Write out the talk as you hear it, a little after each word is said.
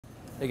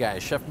Hey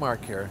guys, Chef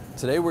Mark here.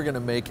 Today we're going to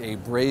make a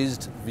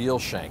braised veal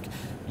shank.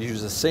 You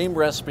use the same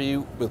recipe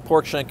with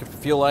pork shank if you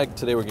feel like.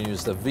 Today we're going to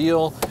use the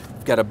veal.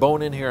 We've got a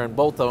bone in here on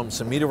both of them,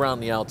 some meat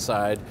around the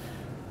outside.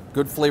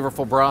 Good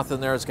flavorful broth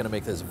in there. It's going to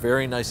make this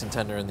very nice and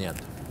tender in the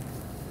end.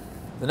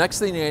 The next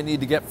thing I need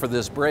to get for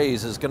this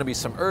braise is going to be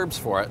some herbs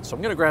for it. So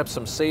I'm going to grab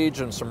some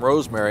sage and some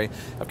rosemary.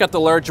 I've got the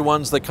larger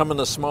ones that come in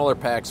the smaller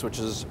packs, which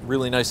is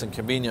really nice and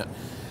convenient.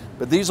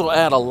 But these will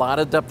add a lot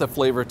of depth of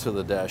flavor to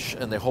the dish,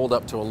 and they hold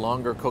up to a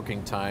longer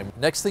cooking time.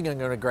 Next thing I'm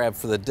going to grab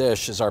for the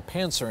dish is our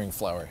pan-searing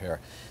flour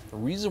here. The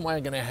reason why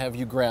I'm going to have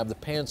you grab the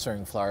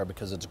pan-searing flour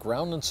because it's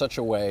ground in such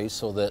a way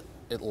so that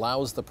it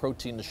allows the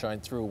protein to shine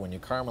through when you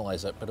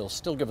caramelize it, but it'll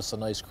still give us a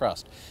nice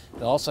crust.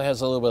 It also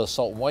has a little bit of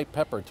salt and white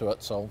pepper to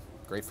it, so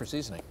great for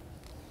seasoning.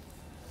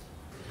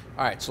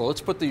 All right, so let's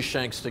put these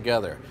shanks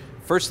together.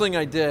 First thing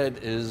I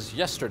did is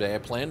yesterday I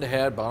planned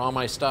ahead, bought all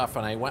my stuff,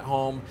 and I went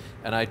home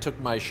and I took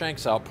my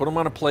shanks out, put them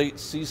on a plate,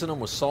 seasoned them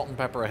with salt and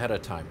pepper ahead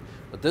of time.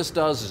 What this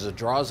does is it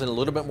draws in a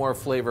little bit more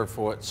flavor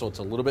for it, so it's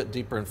a little bit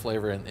deeper in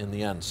flavor in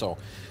the end. So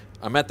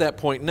I'm at that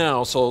point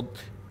now, so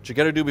what you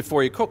gotta do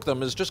before you cook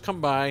them is just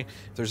come by.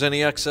 If there's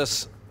any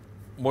excess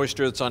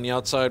moisture that's on the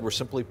outside, we're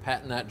simply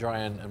patting that dry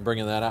and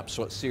bringing that up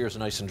so it sears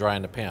nice and dry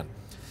in the pan.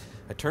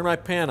 I turn my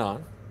pan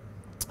on.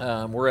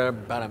 We're at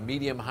about a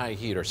medium-high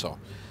heat or so.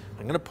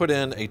 I'm going to put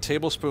in a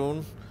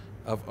tablespoon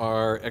of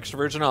our extra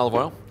virgin olive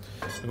oil.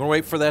 I'm going to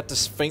wait for that to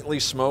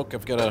faintly smoke.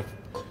 I've got a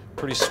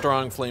pretty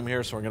strong flame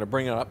here, so we're going to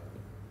bring it up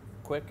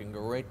quick and go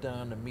right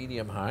down to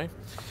medium-high.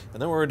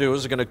 And then what we're going to do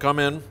is we're going to come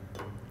in,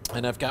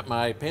 and I've got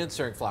my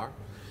pan-searing flour,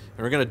 and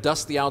we're going to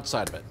dust the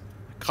outside of it.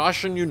 I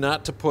caution you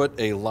not to put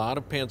a lot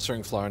of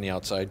pan-searing flour on the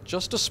outside,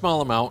 just a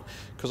small amount,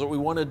 because what we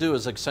want to do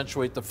is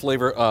accentuate the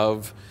flavor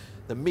of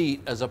the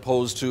meat as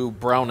opposed to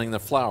browning the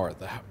flour.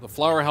 The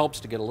flour helps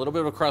to get a little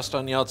bit of a crust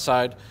on the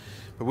outside,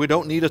 but we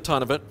don't need a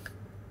ton of it.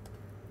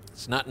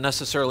 It's not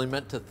necessarily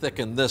meant to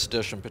thicken this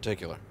dish in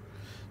particular.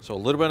 So a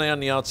little bit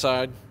on the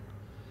outside,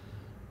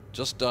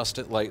 just dust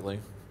it lightly,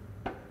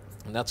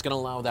 and that's going to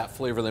allow that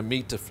flavor of the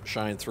meat to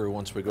shine through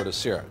once we go to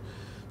sear it.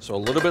 So a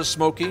little bit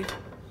smoky.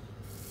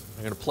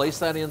 I'm going to place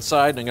that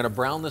inside, and I'm going to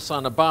brown this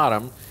on the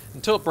bottom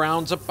until it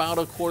browns about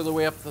a quarter of the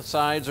way up the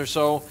sides or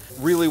so.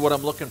 Really what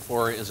I'm looking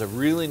for is a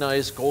really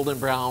nice golden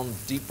brown,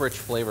 deep, rich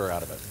flavor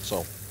out of it.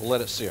 So we'll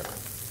let it sear.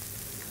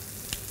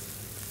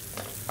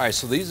 All right,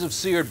 so these have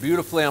seared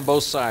beautifully on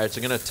both sides.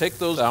 I'm going to take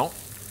those out.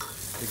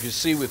 As you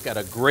see, we've got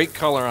a great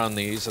color on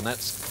these, and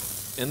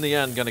that's, in the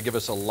end, going to give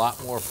us a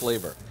lot more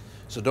flavor.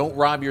 So don't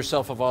rob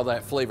yourself of all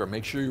that flavor.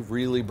 Make sure you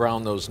really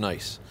brown those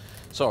nice.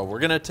 So we're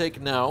going to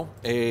take now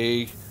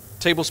a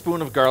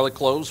tablespoon of garlic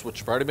cloves, which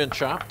have already been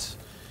chopped.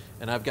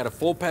 And I've got a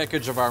full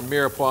package of our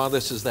mirepoix.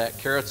 This is that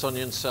carrots,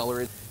 onions,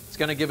 celery. It's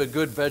going to give a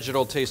good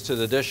vegetal taste to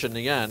the dish in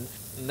the end.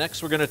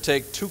 Next, we're going to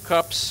take 2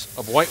 cups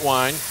of white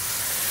wine.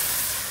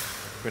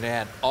 We're going to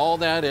add all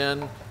that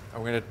in, and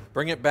we're going to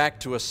bring it back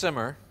to a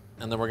simmer,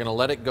 and then we're going to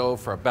let it go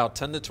for about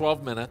 10 to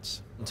 12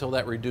 minutes until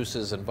that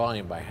reduces in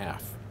volume by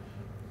half.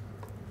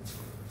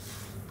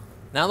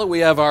 Now that we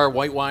have our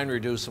white wine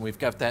reduced and we've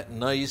got that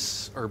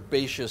nice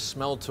herbaceous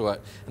smell to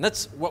it, and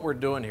that's what we're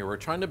doing here. We're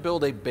trying to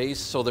build a base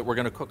so that we're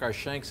going to cook our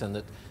shanks in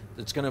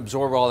that's going to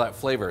absorb all that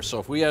flavor. So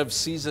if we have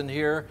seasoned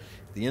here,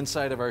 the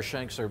inside of our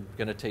shanks are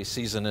going to taste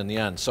seasoned in the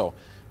end. So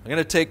I'm going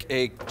to take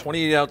a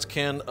 28-ounce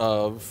can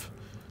of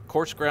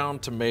coarse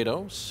ground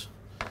tomatoes.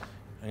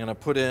 I'm going to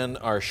put in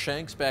our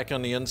shanks back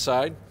on the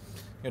inside.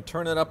 I'm going to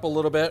turn it up a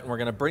little bit, and we're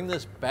going to bring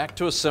this back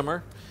to a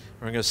simmer.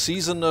 We're going to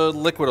season the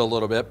liquid a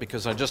little bit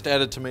because I just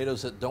added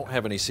tomatoes that don't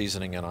have any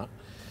seasoning in it.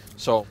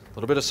 So a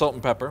little bit of salt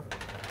and pepper.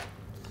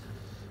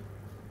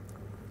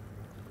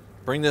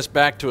 Bring this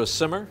back to a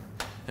simmer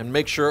and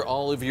make sure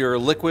all of your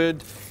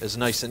liquid is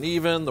nice and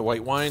even. The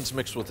white wine's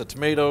mixed with the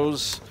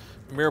tomatoes.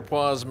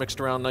 Mirepoix is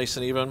mixed around nice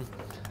and even.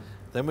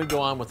 Then we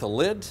go on with a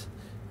lid,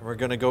 and we're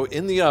going to go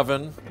in the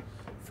oven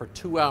for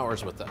 2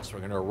 hours with this. We're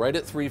going to right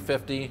at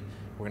 350.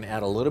 We're going to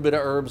add a little bit of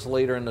herbs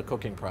later in the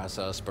cooking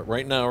process, but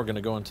right now we're going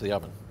to go into the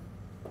oven.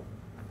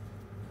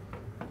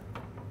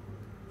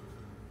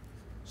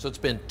 So it's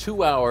been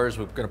 2 hours.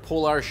 We're going to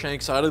pull our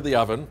shanks out of the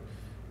oven.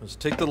 Let's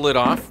take the lid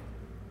off.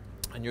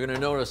 And you're going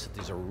to notice that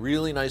these are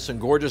really nice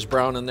and gorgeous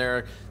brown in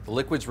there. The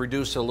liquid's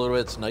reduced a little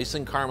bit. It's nice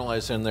and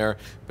caramelized in there.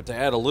 But to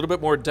add a little bit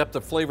more depth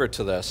of flavor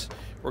to this,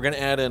 we're going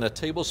to add in a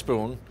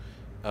tablespoon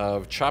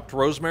of chopped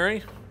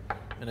rosemary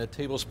and a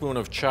tablespoon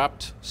of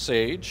chopped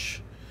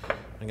sage.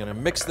 I'm going to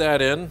mix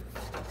that in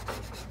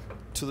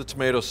to the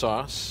tomato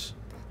sauce.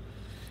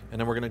 And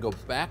then we're going to go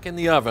back in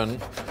the oven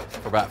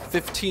for about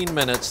 15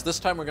 minutes. This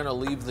time we're going to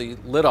leave the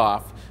lid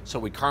off so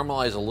we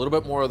caramelize a little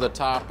bit more of the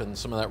top and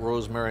some of that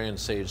rosemary and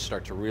sage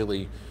start to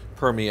really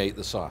permeate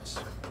the sauce.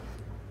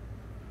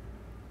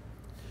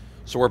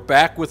 So we're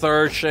back with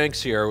our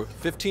shanks here,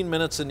 15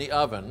 minutes in the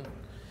oven,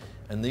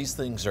 and these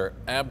things are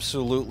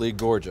absolutely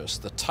gorgeous.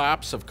 The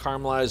tops have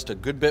caramelized a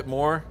good bit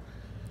more,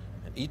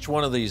 and each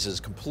one of these is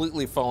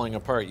completely falling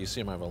apart. You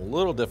see I'm having a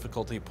little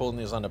difficulty pulling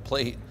these on the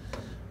plate.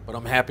 But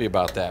I'm happy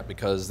about that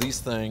because these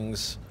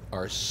things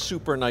are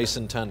super nice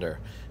and tender.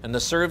 And to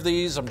serve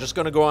these, I'm just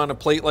gonna go on a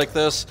plate like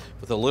this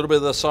with a little bit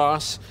of the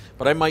sauce,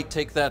 but I might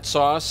take that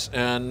sauce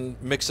and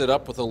mix it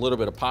up with a little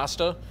bit of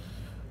pasta.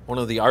 One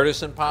of the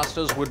artisan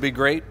pastas would be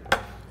great.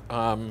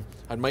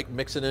 I might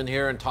mix it in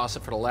here and toss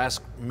it for the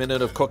last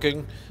minute of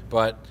cooking,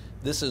 but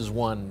this is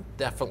one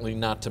definitely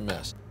not to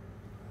miss.